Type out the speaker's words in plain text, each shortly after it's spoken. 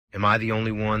Am I the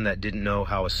only one that didn't know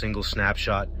how a single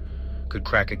snapshot could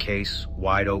crack a case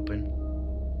wide open?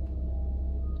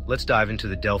 Let's dive into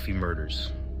the Delphi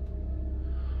murders.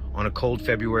 On a cold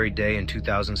February day in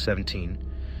 2017,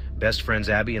 best friends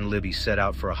Abby and Libby set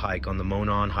out for a hike on the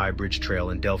Monon High Bridge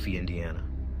Trail in Delphi, Indiana.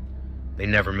 They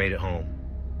never made it home.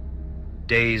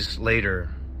 Days later,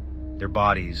 their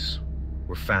bodies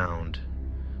were found,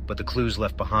 but the clues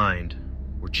left behind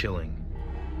were chilling.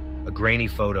 A grainy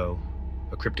photo,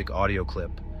 a cryptic audio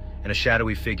clip, and a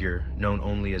shadowy figure known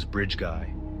only as Bridge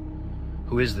Guy.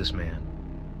 Who is this man?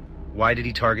 Why did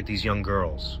he target these young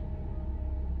girls?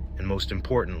 And most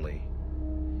importantly,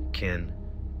 can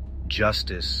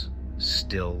justice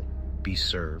still be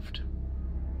served?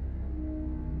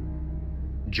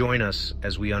 Join us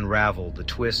as we unravel the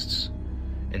twists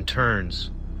and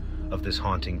turns of this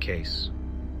haunting case.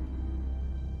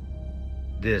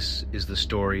 This is the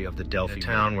story of the Delphi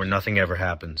town where nothing ever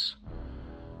happens.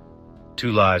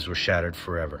 2 lives were shattered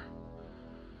forever.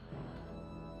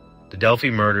 The Delphi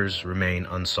murders remain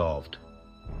unsolved.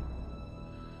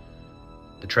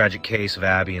 The tragic case of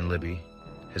Abby and Libby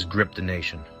has gripped the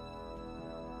nation.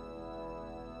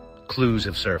 Clues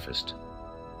have surfaced.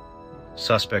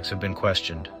 Suspects have been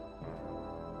questioned,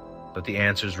 but the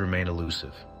answers remain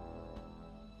elusive.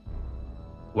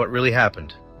 What really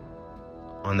happened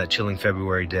on that chilling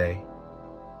February day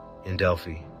in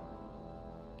Delphi?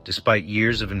 Despite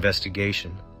years of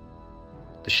investigation,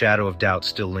 the shadow of doubt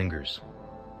still lingers.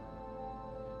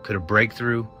 Could a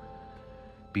breakthrough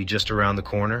be just around the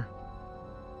corner?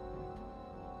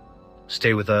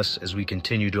 Stay with us as we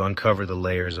continue to uncover the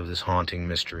layers of this haunting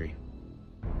mystery.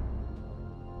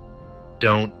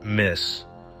 Don't miss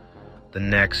the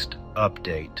next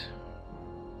update.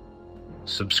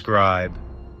 Subscribe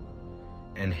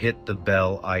and hit the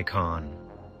bell icon.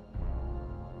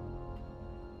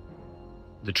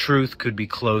 The truth could be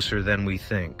closer than we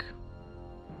think.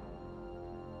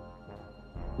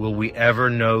 Will we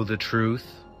ever know the truth?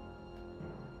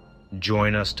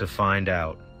 Join us to find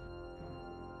out.